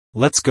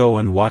Let's go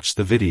and watch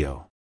the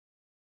video.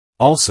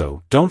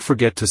 Also, don't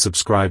forget to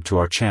subscribe to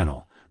our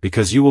channel,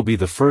 because you will be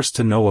the first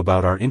to know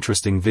about our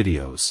interesting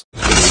videos.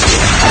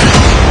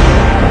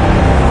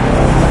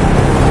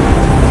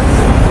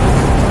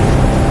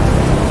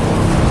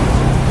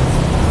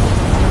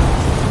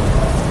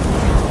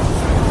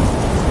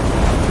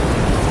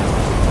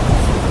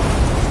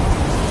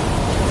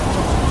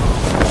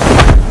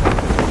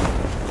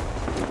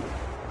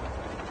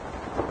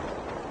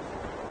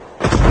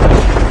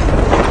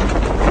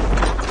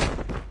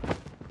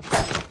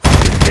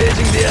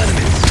 Engaging the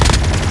enemies.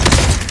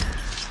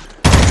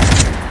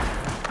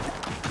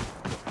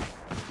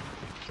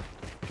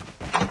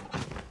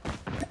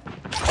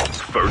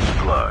 First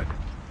blood.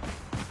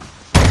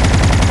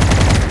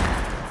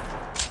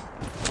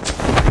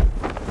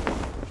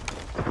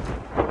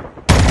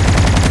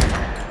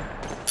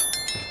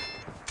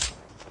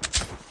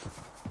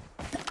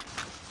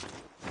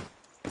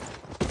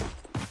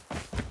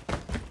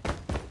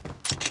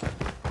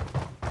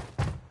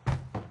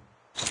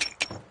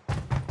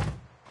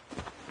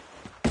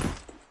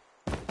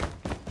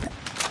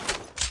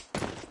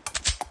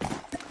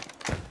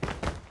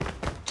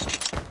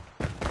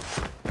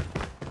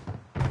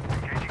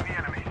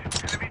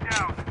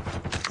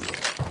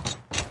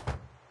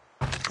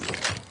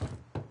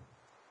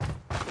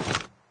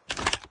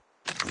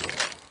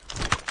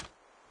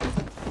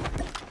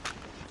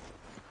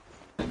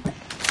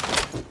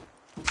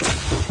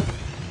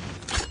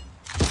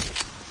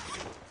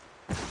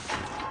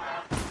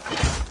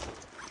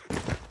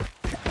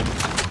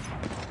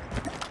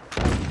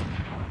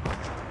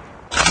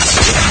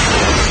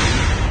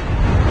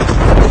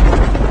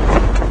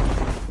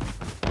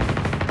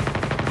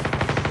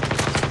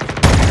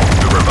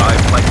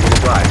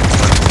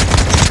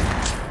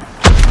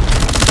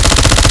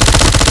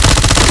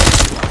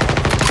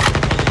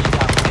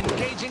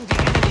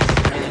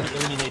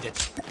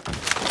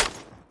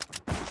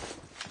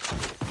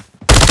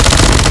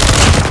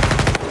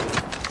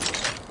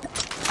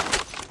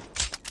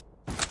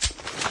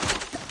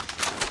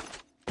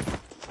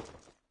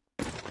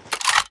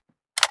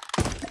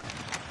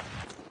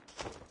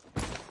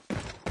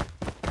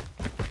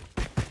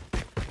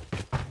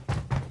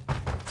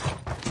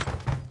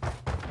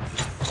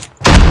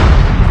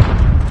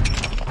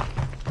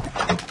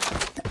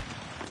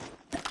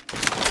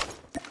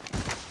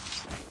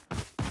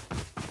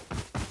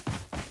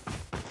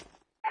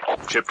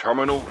 Chip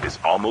terminal is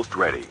almost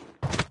ready.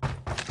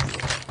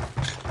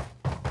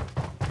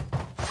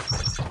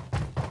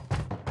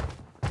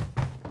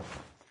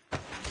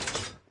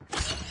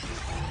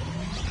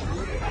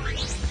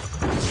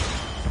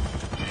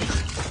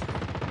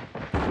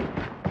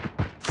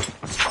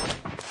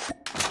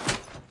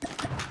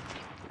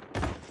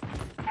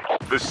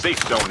 The safe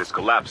zone is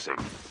collapsing.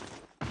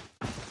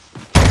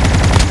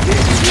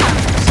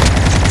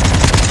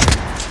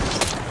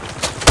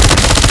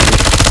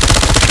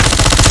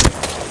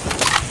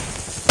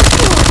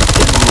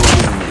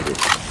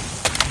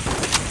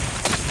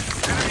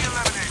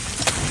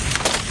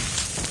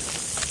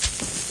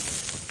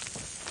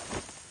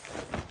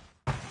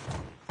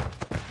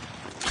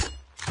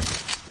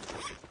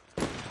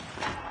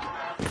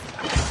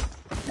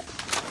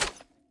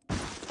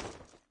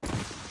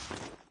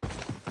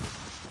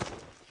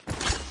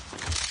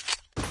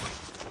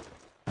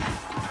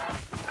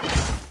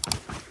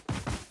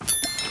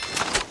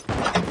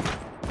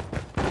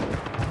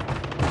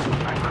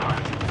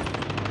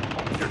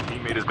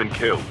 Has been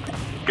killed.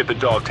 Get the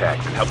dog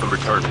tags and help them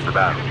return to the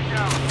battle.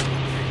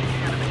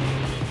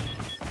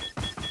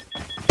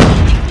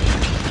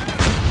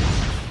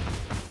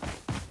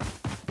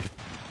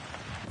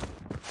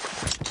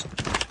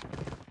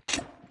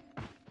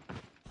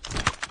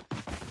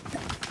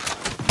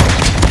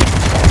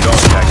 Dog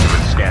tags have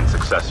been scanned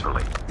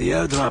successfully. The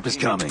airdrop is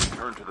coming.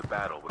 Return to the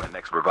battle when the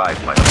next revive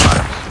flight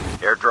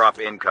arrives. Airdrop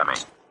incoming.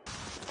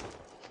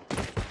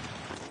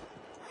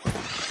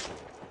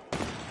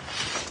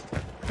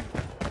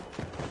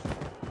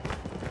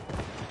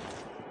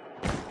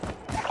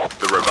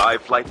 The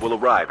revive flight will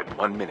arrive in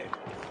 1 minute.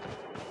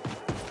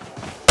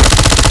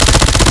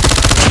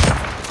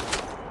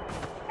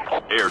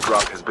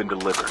 Airdrop has been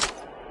delivered.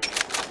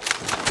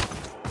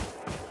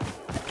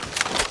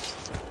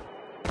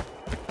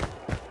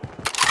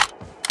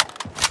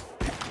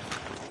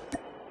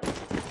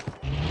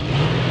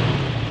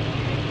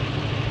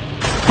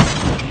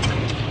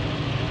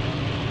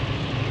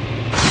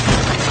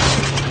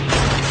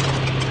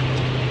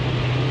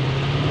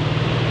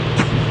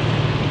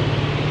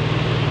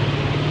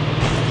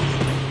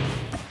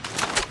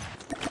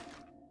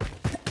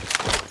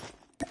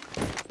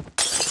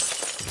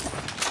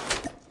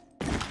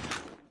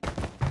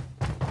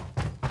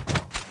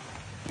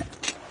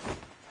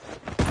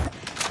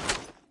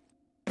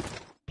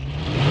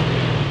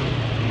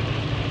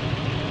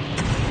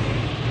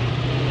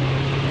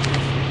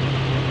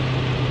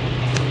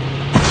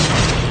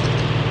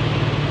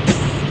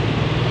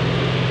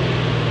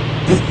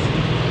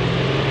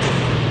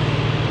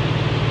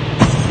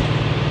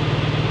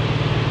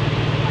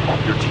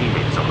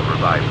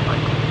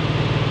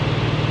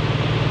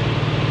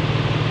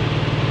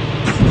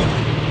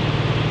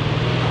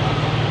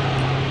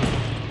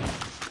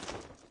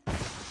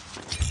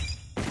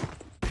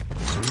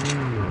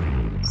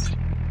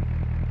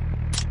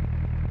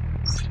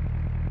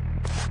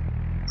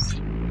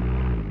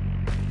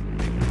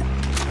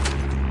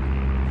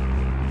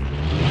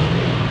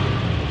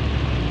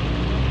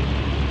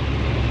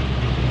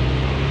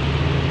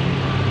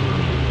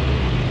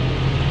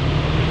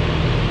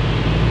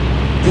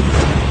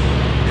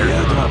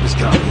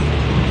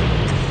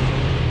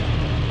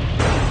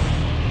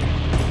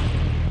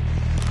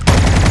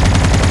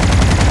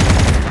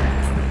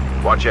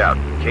 Watch out.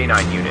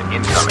 K9 unit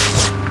incoming.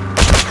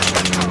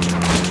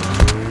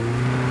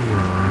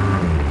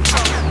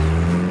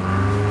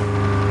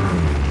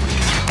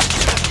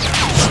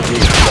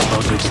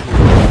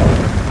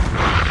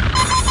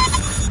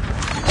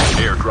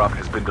 Airdrop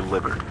has been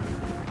delivered.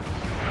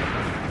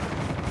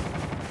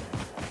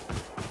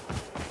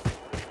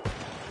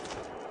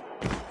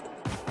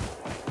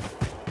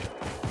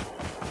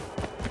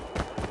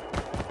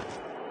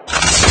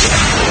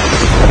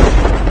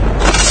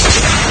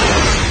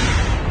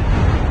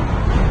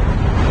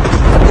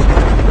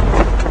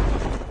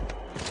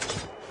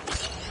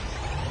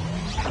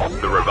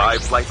 The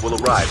revived flight will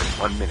arrive in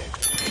 1 minute.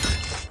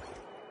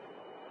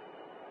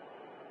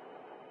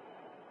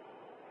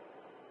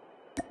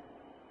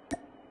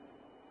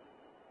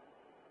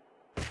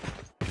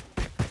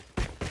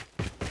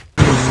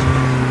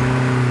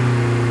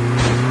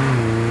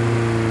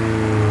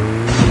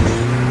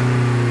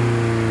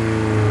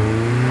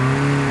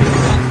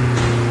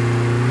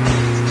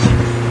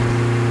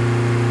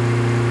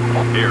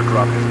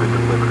 Airdrop has been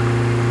delivered.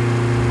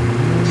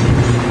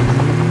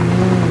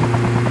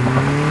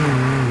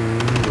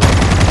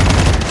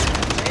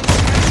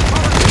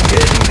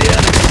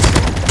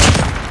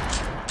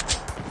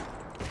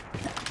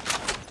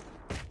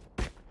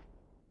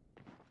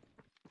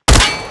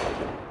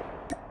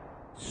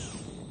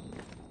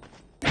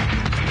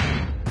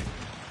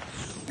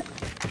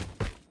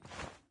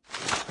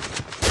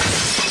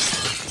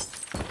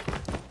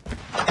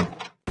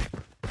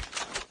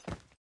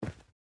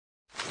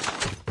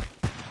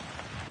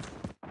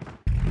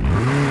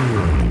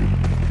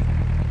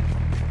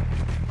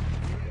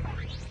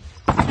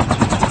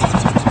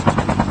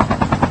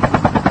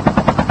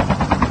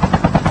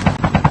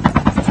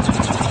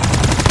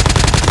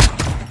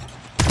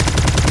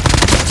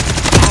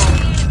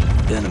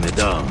 Enemy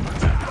down.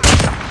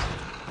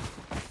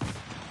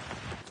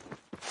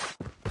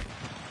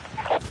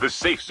 The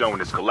safe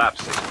zone is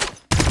collapsing.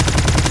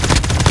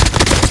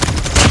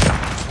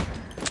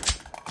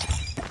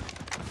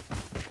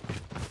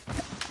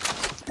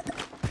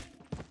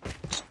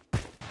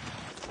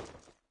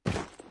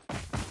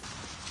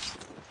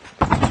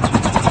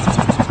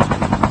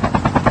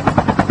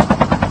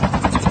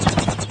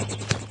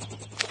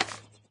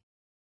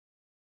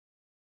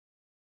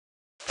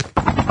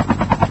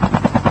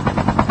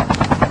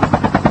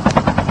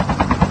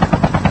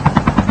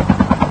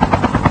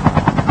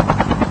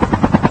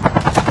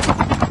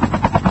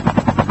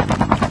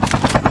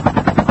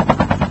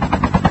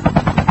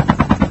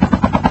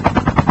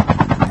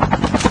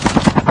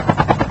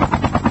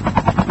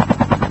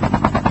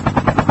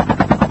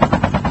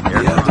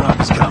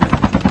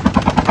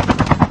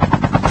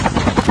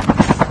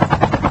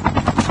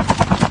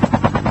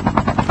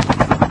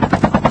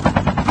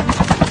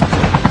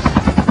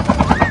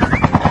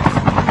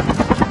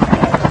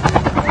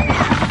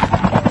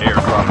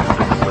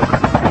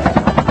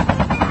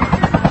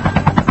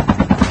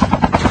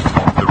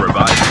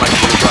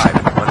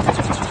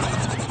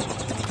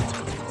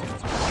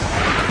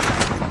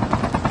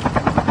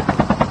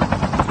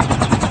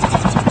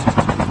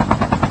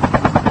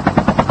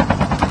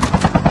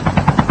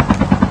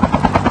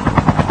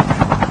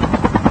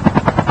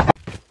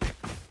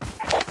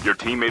 Your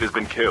teammate has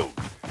been killed.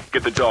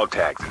 Get the dog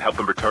tags and help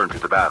them return to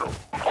the battle.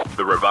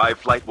 The revived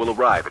flight will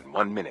arrive in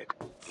 1 minute.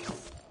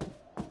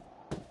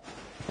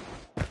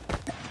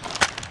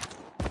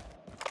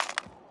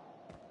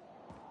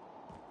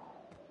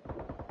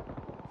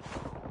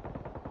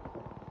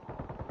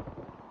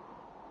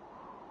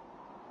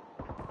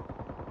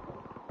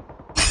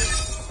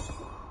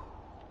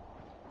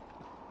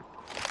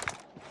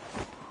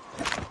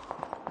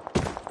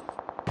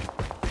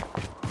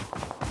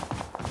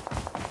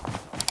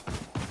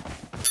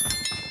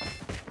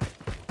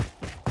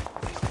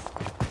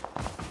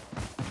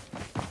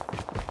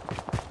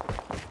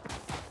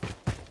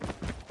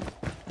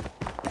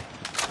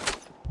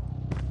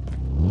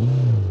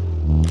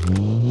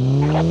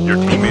 Your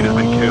teammate has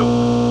been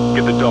killed.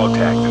 Get the dog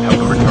tags and help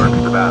them return to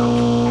the battle.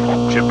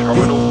 Chip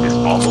terminal is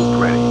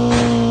almost ready.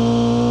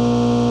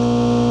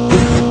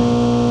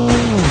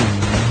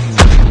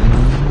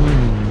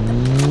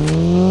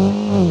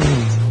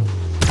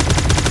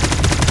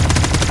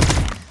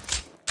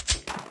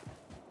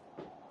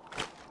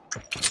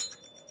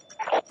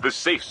 The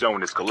safe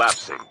zone is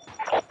collapsing.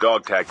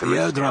 Dog tags have The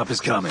been airdrop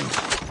is coming.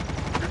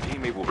 Your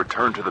teammate will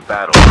return to the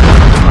battle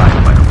when the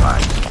flight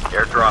arrives.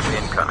 Airdrop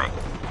incoming.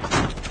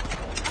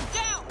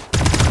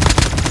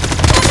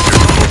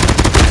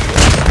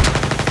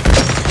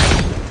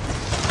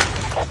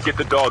 Get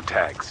the dog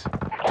tags.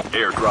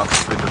 Airdrop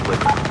has been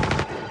delivered.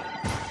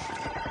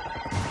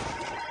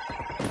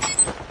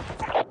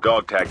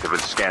 Dog tags have been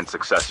scanned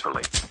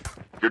successfully.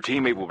 Your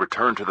teammate will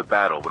return to the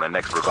battle when the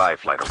next revive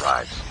flight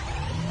arrives.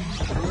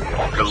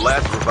 The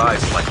last revive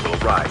flight will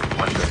arrive in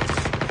 1 minute.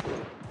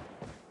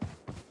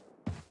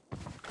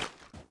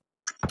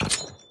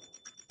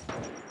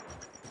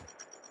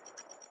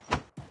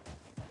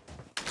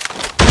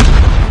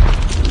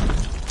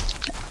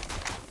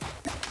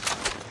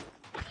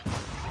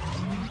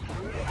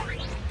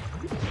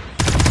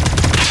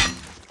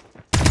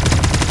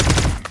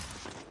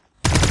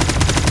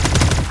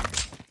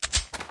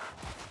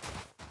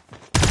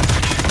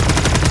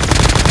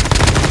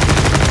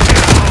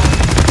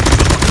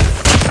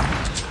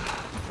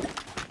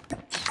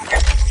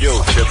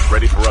 ship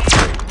ready for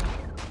upgrade.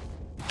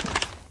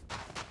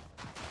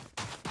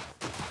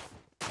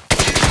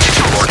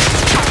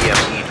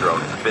 EMP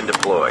drone has been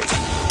deployed.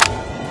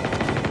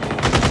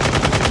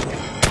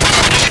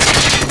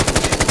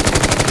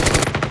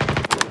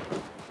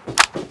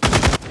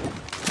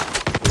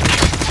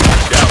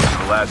 Down to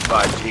the last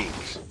 5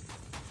 teams.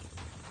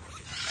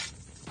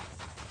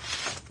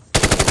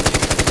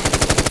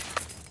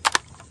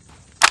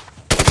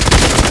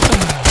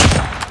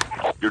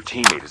 Your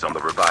teammate is on the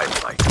revive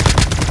flight.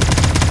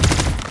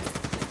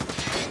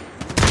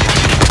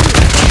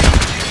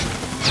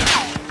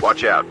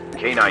 Watch out.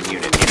 K9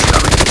 unit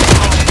incoming.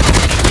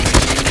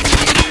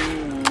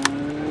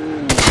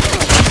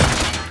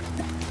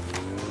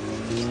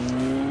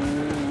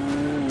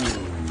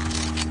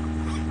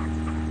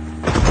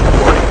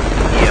 Warning.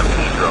 EMP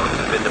drones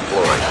have been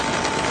deployed.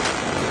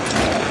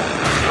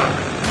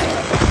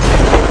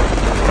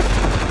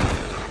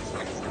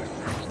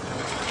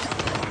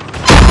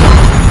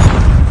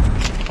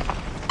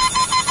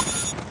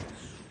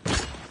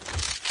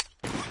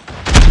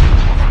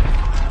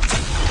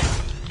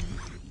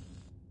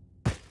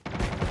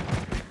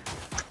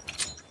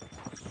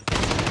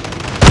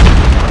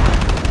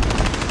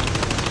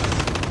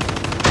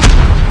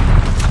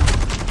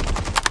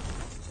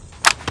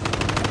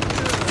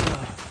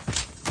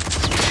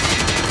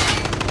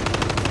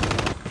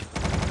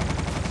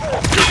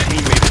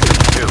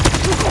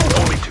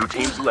 Only 2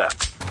 teams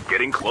left.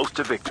 Getting close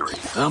to victory.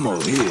 I'm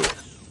over here.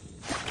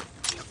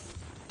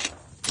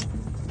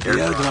 The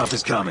airdrop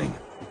is coming.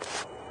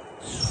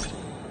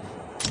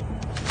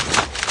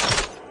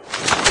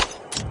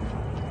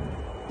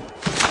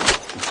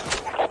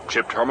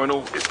 Chip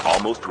terminal is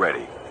almost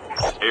ready.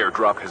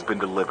 Airdrop has been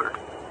delivered.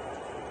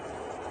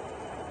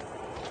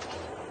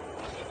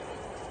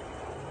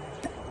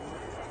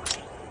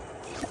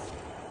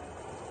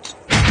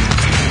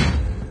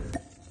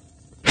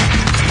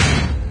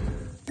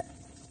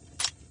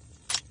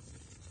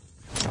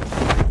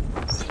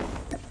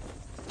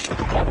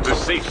 The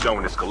safe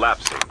zone is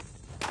collapsing.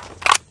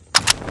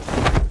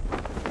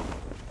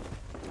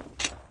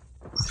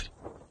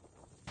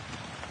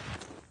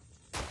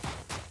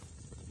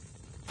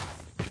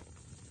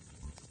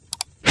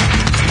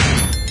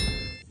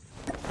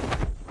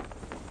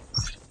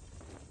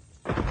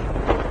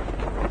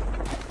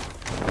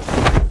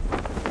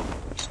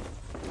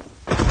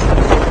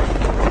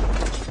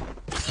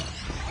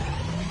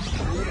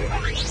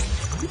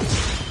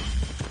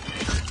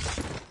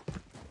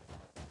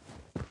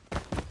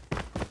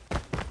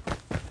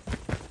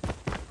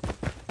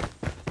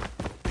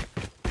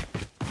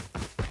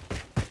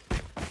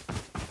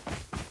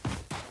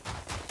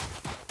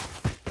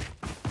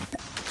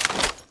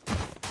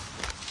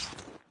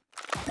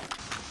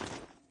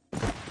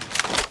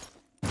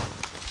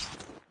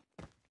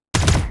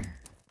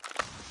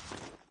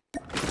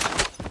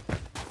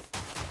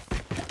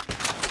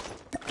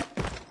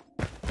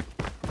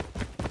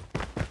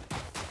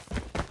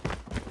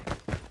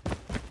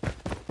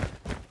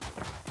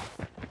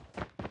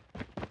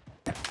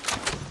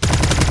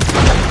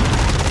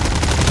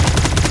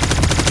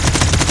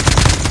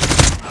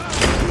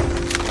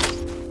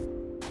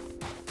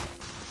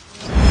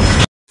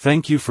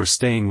 Thank you for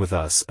staying with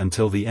us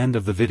until the end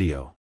of the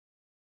video.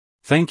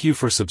 Thank you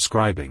for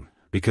subscribing,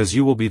 because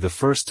you will be the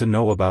first to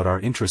know about our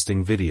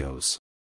interesting videos.